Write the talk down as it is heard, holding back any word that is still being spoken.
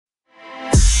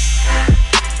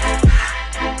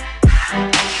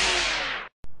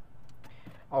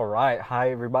right.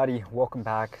 Hi, everybody. Welcome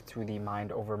back to the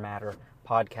Mind Over Matter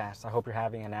podcast. I hope you're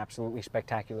having an absolutely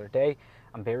spectacular day.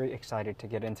 I'm very excited to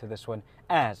get into this one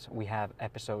as we have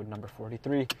episode number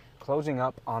 43 closing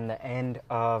up on the end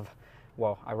of,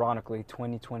 ironically,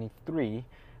 2023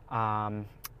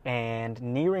 and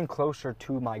nearing closer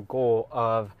to my goal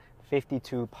of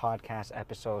 52 podcast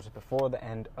episodes before the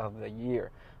end of the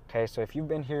year. Okay, so if you've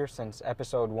been here since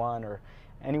episode 1 or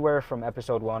anywhere from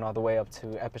episode 1 all the way up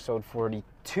to episode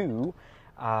 42,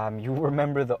 you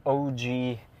remember the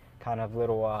OG kind of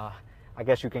little, I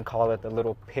guess you can call it the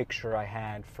little picture I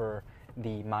had for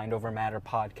the Mind Over Matter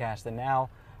podcast. And now,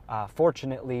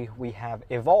 fortunately, we have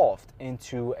evolved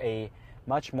into a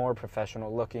much more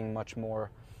professional looking, much more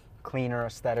cleaner,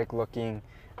 aesthetic looking,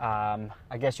 I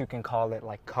guess you can call it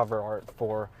like cover art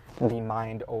for the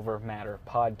Mind Over Matter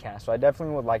podcast. So I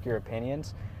definitely would like your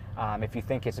opinions. If you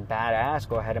think it's badass,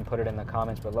 go ahead and put it in the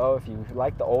comments below. If you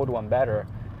like the old one better,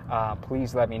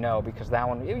 please let me know, because that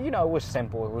one, it was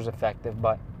simple, it was effective.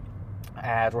 But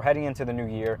as we're heading into the new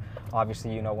year,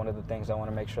 obviously, one of the things I want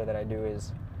to make sure that I do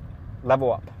is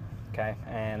level up, okay?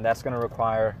 And that's going to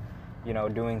require,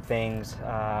 doing things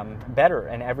better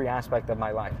in every aspect of my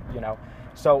life,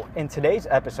 So in today's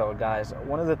episode, guys,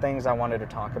 one of the things I wanted to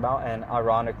talk about, and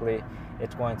ironically,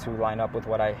 it's going to line up with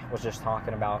what I was just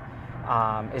talking about,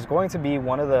 is going to be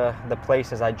one of the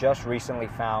places I just recently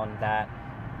found that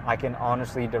I can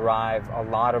honestly derive a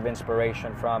lot of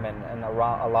inspiration from and a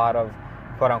lot of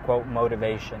quote-unquote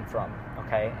motivation from,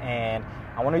 okay? And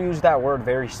I want to use that word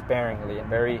very sparingly and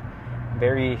very,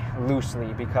 very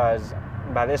loosely, because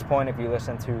by this point, if you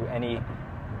listen to any,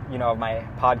 of my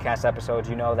podcast episodes,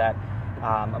 you know that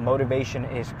motivation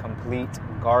is complete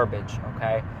garbage,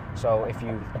 okay? So if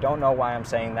you don't know why I'm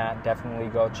saying that, definitely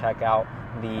go check out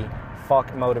the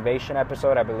Fuck Motivation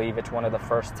episode. I believe it's one of the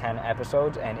first 10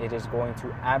 episodes, and it is going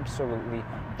to absolutely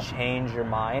change your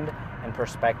mind and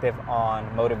perspective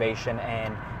on motivation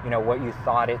and, what you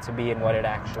thought it to be and what it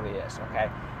actually is, okay?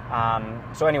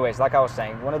 So anyways, like I was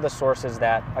saying, one of the sources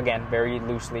that, again, very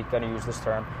loosely going to use this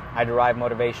term, I derive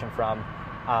motivation from,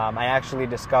 I actually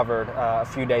discovered a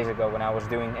few days ago when I was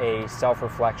doing a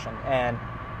self-reflection. And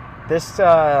this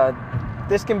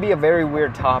can be a very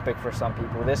weird topic for some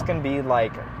people. This can be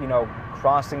like,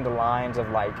 crossing the lines of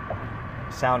like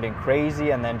sounding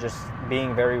crazy and then just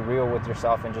being very real with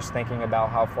yourself and just thinking about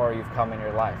how far you've come in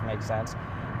your life. Makes sense?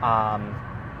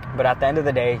 But at the end of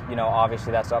the day,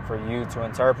 obviously that's up for you to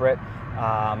interpret.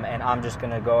 And I'm just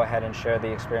going to go ahead and share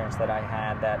the experience that I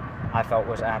had that I felt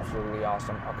was absolutely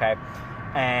awesome, okay?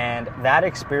 And that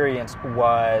experience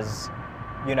was,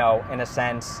 in a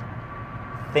sense,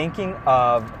 thinking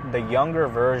of the younger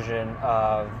version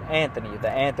of Anthony, the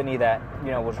Anthony that,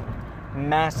 was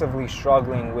massively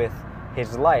struggling with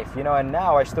his life, and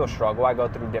now I still struggle. I go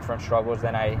through different struggles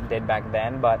than I did back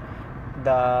then, but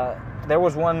there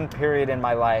was one period in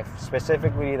my life,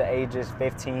 specifically the ages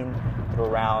 15 through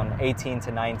around 18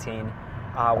 to 19,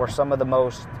 were some of the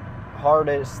most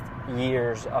hardest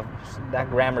years of, that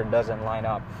grammar doesn't line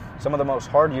up, some of the most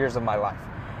hard years of my life.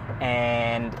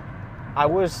 And I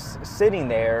was sitting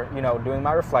there, doing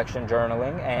my reflection,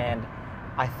 journaling, and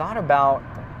I thought about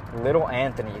little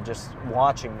Anthony just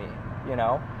watching me,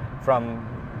 from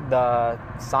the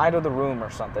side of the room or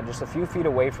something, just a few feet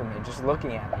away from me, just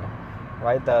looking at me,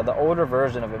 right? The older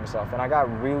version of himself. And I got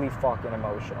really fucking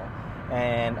emotional.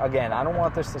 And again, I don't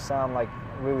want this to sound like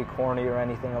really corny or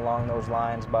anything along those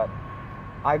lines, but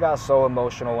I got so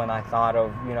emotional when I thought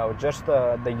of, just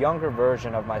the younger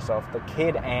version of myself, the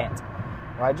kid Ant,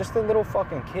 right? Just a little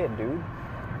fucking kid, dude,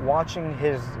 watching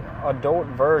his adult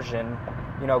version,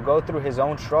 go through his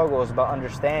own struggles, but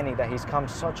understanding that he's come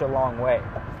such a long way.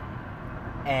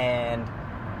 And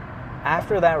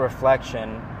after that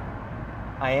reflection,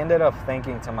 I ended up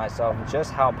thinking to myself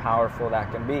just how powerful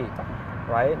that can be,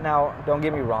 right? Now, don't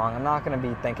get me wrong, I'm not going to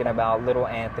be thinking about little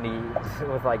Anthony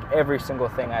with like every single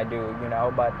thing I do,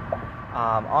 but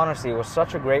honestly, it was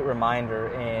such a great reminder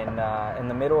in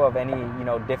the middle of any,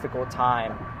 difficult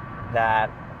time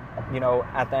that,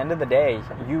 at the end of the day,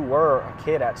 you were a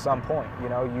kid at some point,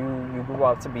 you grew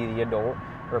up to be the adult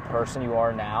or person you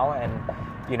are now, and,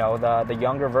 the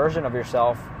younger version of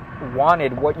yourself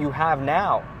wanted what you have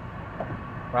now,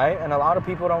 right? And a lot of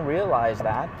people don't realize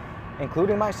that,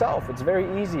 including myself. It's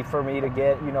very easy for me to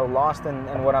get, lost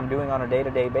in what I'm doing on a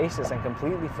day-to-day basis and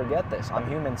completely forget this. I'm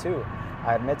human too.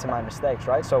 I admit to my mistakes,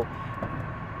 right? So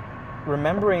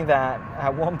remembering that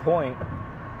at one point,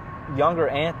 younger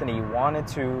Anthony wanted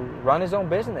to run his own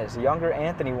business. Younger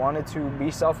Anthony wanted to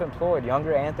be self-employed.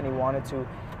 Younger Anthony wanted to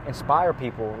inspire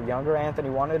people. Younger Anthony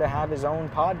wanted to have his own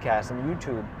podcast and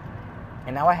YouTube.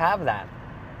 And now I have that.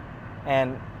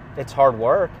 And it's hard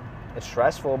work, it's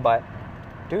stressful, but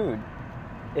dude,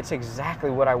 it's exactly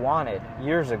what I wanted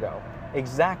years ago.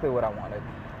 Exactly what I wanted.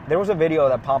 There was a video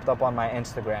that popped up on my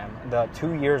Instagram, the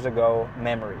 2 years ago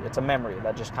memory. It's a memory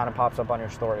that just kind of pops up on your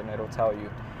story and it'll tell you.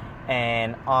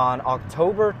 And on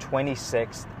October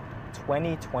 26th,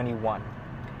 2021,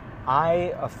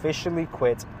 I officially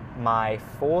quit my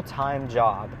full-time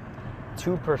job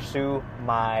to pursue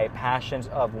my passions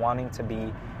of wanting to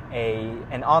be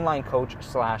an online coach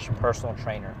 / personal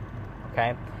trainer.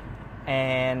 Okay?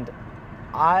 And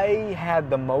I had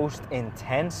the most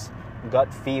intense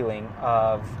gut feeling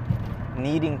of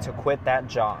needing to quit that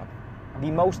job.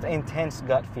 The most intense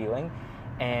gut feeling.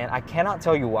 And I cannot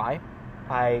tell you why.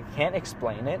 I can't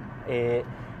explain it.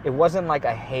 It wasn't like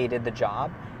I hated the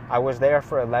job. I was there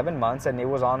for 11 months and it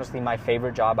was honestly my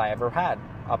favorite job I ever had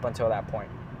up until that point,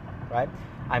 right?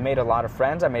 I made a lot of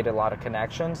friends. I made a lot of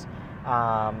connections.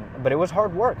 But it was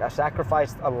hard work. I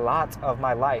sacrificed a lot of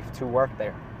my life to work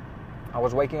there. I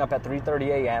was waking up at 3:30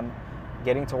 a.m.,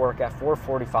 getting to work at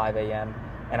 4:45 a.m.,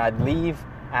 and I'd leave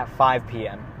at 5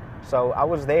 p.m. So I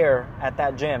was there at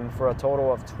that gym for a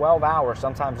total of 12 hours,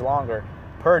 sometimes longer,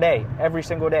 per day, every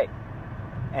single day.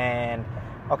 And,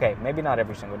 okay, maybe not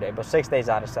every single day, but 6 days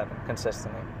out of 7,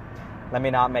 consistently. Let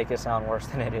me not make it sound worse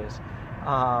than it is.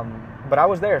 But I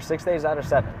was there 6 days out of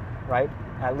 7, right?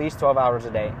 At least 12 hours a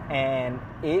day. And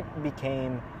it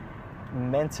became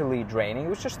mentally draining. It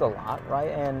was just a lot, right?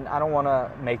 And I don't want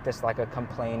to make this like a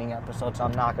complaining episode, so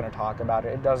I'm not going to talk about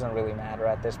it. It doesn't really matter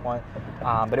at this point.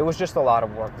 But it was just a lot of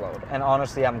workload. And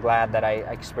honestly, I'm glad that I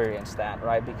experienced that,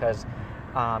 right? Because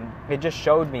it just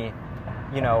showed me,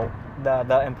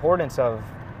 the importance of,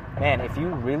 man, if you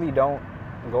really don't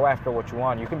go after what you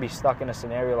want, you can be stuck in a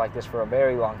scenario like this for a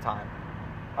very long time.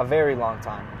 A very long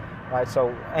time, right?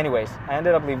 So anyways, I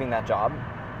ended up leaving that job.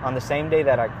 On the same day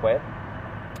that I quit,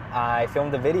 I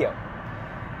filmed a video.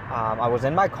 I was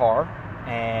in my car,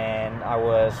 and I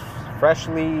was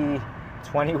freshly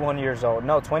 21 years old.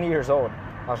 No, 20 years old.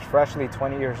 I was freshly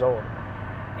 20 years old.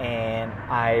 And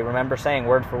I remember saying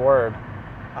word for word,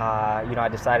 I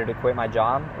decided to quit my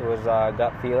job. It was a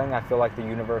gut feeling. I feel like the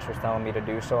universe was telling me to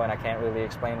do so, and I can't really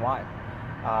explain why.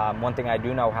 One thing I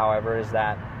do know, however, is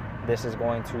that this is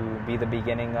going to be the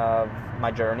beginning of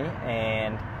my journey.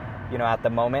 And at the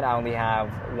moment, I only have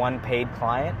one paid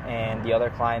client, and the other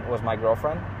client was my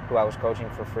girlfriend, who I was coaching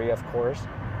for free, of course.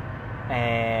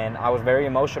 And I was very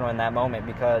emotional in that moment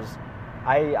because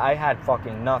I had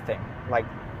fucking nothing. Like,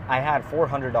 I had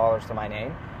 $400 to my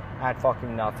name. I had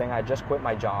fucking nothing. I just quit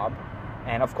my job.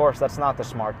 And of course, that's not the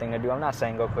smart thing to do. I'm not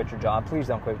saying go quit your job. Please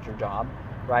don't quit your job,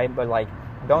 right? But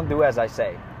don't do as I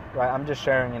say, right? I'm just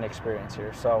sharing an experience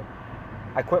here. So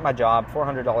I quit my job,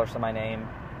 $400 to my name.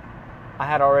 I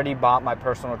had already bought my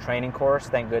personal training course,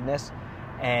 thank goodness.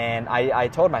 And I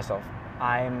told myself,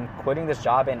 I'm quitting this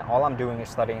job and all I'm doing is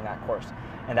studying that course.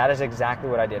 And that is exactly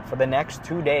what I did. For the next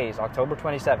 2 days, October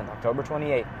 27th, October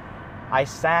 28th, I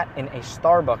sat in a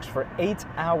Starbucks for 8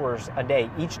 hours a day,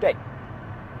 each day,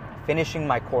 finishing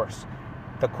my course.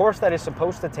 The course that is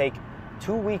supposed to take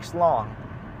 2 weeks long,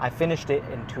 I finished it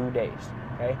in 2 days,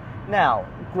 okay? Now,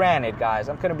 granted, guys,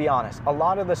 I'm going to be honest. A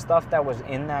lot of the stuff that was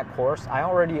in that course, I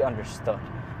already understood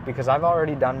because I've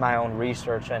already done my own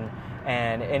research and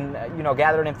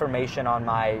gathered information on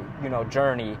my,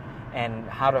 journey and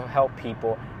how to help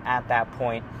people at that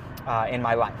point in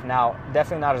my life. Now,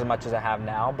 definitely not as much as I have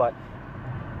now, but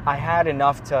I had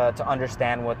enough to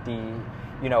understand what the,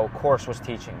 course was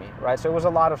teaching me, right? So it was a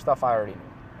lot of stuff I already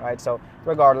knew, right? So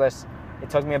regardless, it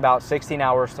took me about 16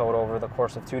 hours total over the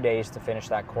course of 2 days to finish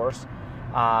that course.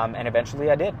 And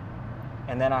eventually I did.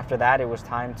 And then after that, it was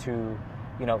time to,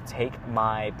 take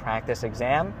my practice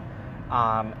exam.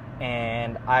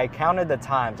 And I counted the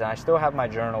times, and I still have my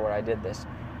journal where I did this.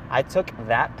 I took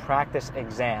that practice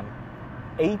exam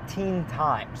 18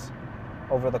 times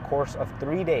over the course of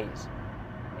 3 days.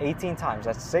 18 times.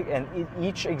 That's 6, and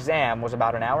each exam was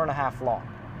about an hour and a half long,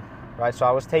 right? So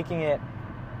I was taking it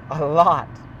a lot,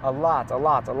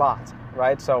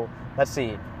 right? So let's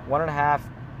see, 1.5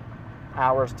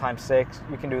 hours times 6.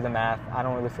 You can do the math. I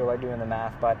don't really feel like doing the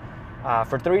math, but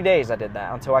for 3 days I did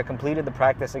that until I completed the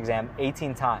practice exam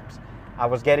 18 times. I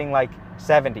was getting like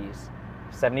 70s,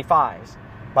 75s.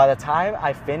 By the time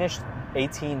I finished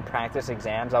 18 practice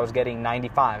exams, I was getting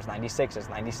 95s, 96s,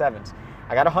 97s.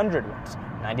 I got 100 ones,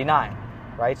 99,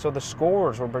 right? So the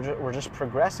scores were just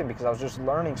progressing because I was just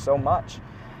learning so much.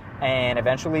 And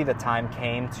eventually the time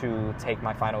came to take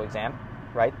my final exam,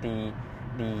 right? The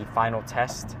final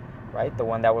test, right? The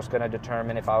one that was going to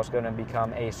determine if I was going to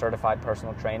become a certified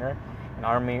personal trainer. And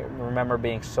I remember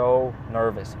being so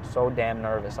nervous, so damn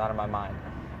nervous, out of my mind.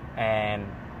 And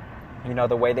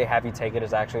the way they have you take it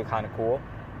is actually kind of cool.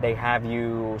 They have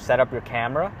you set up your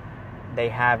camera. They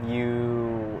have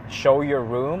you show your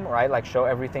room, right? Like show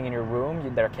everything in your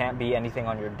room. There can't be anything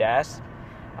on your desk.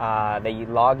 They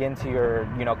log into your,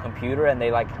 computer, and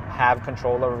they like have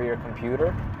control over your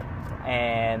computer,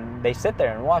 and they sit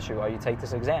there and watch you while you take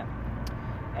this exam.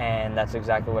 And that's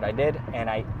exactly what I did, and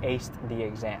I aced the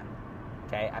exam.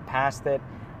 Okay, I passed it.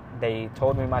 They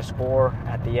told me my score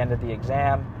at the end of the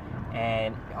exam,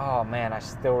 and oh man, I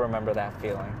still remember that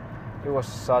feeling. It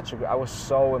was I was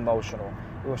so emotional.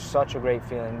 It was such a great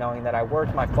feeling knowing that I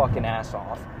worked my fucking ass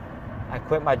off. I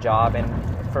quit my job, and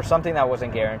for something that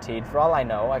wasn't guaranteed, for all I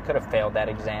know, I could have failed that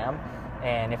exam.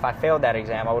 And if I failed that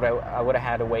exam, I would have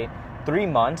had to wait 3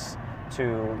 months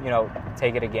to,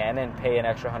 take it again and pay an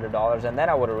extra $100, and then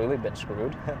I would have really been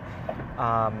screwed.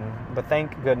 But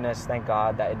thank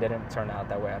God that it didn't turn out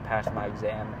that way. I passed my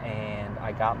exam, and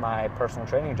I got my personal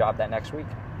training job that next week.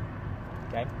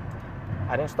 Okay,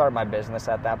 I didn't start my business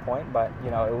at that point, but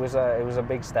it was a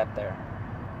big step there.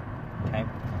 Okay,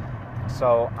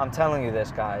 so I'm telling you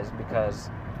this, guys, because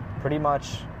pretty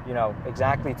much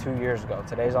exactly 2 years ago.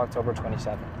 Today's October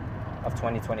 27th of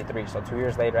 2023, so 2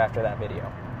 years later after that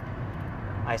video,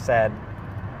 I said,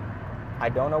 I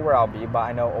don't know where I'll be, but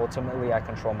I know ultimately I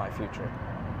control my future.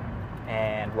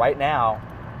 And right now,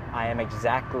 I am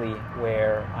exactly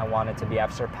where I wanted to be.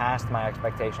 I've surpassed my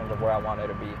expectations of where I wanted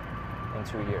to be in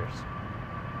 2 years.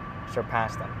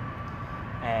 Surpassed them.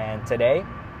 And today,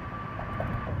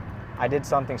 I did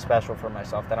something special for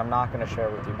myself that I'm not going to share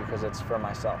with you because it's for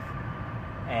myself.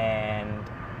 And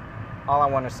all I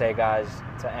want to say, guys,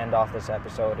 to end off this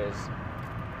episode is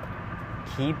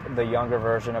keep the younger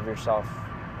version of yourself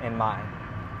in mind.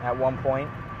 At one point,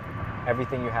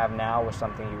 everything you have now was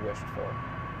something you wished for.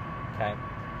 Okay?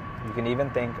 You can even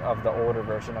think of the older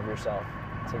version of yourself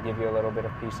to give you a little bit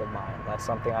of peace of mind. That's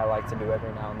something I like to do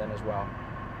every now and then as well.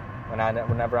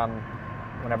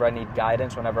 Whenever I need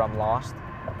guidance, whenever I'm lost,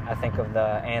 I think of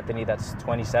the Anthony that's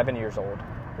 27 years old.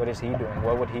 What is he doing?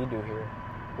 What would he do here?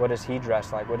 What does he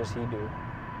dress like? What does he do?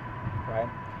 Right?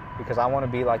 Because I want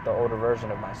to be like the older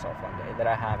version of myself one day that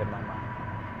I have in my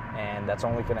mind. And that's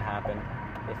only going to happen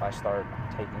if I start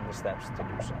taking the steps to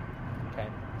do so. Okay?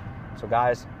 So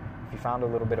guys, if you found a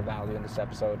little bit of value in this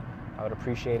episode, I would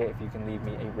appreciate it if you can leave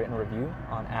me a written review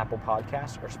on Apple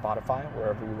Podcasts or Spotify,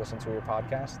 wherever you listen to your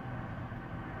podcast.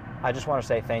 I just want to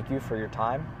say thank you for your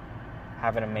time.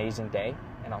 Have an amazing day,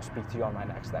 and I'll speak to you on my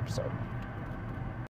next episode.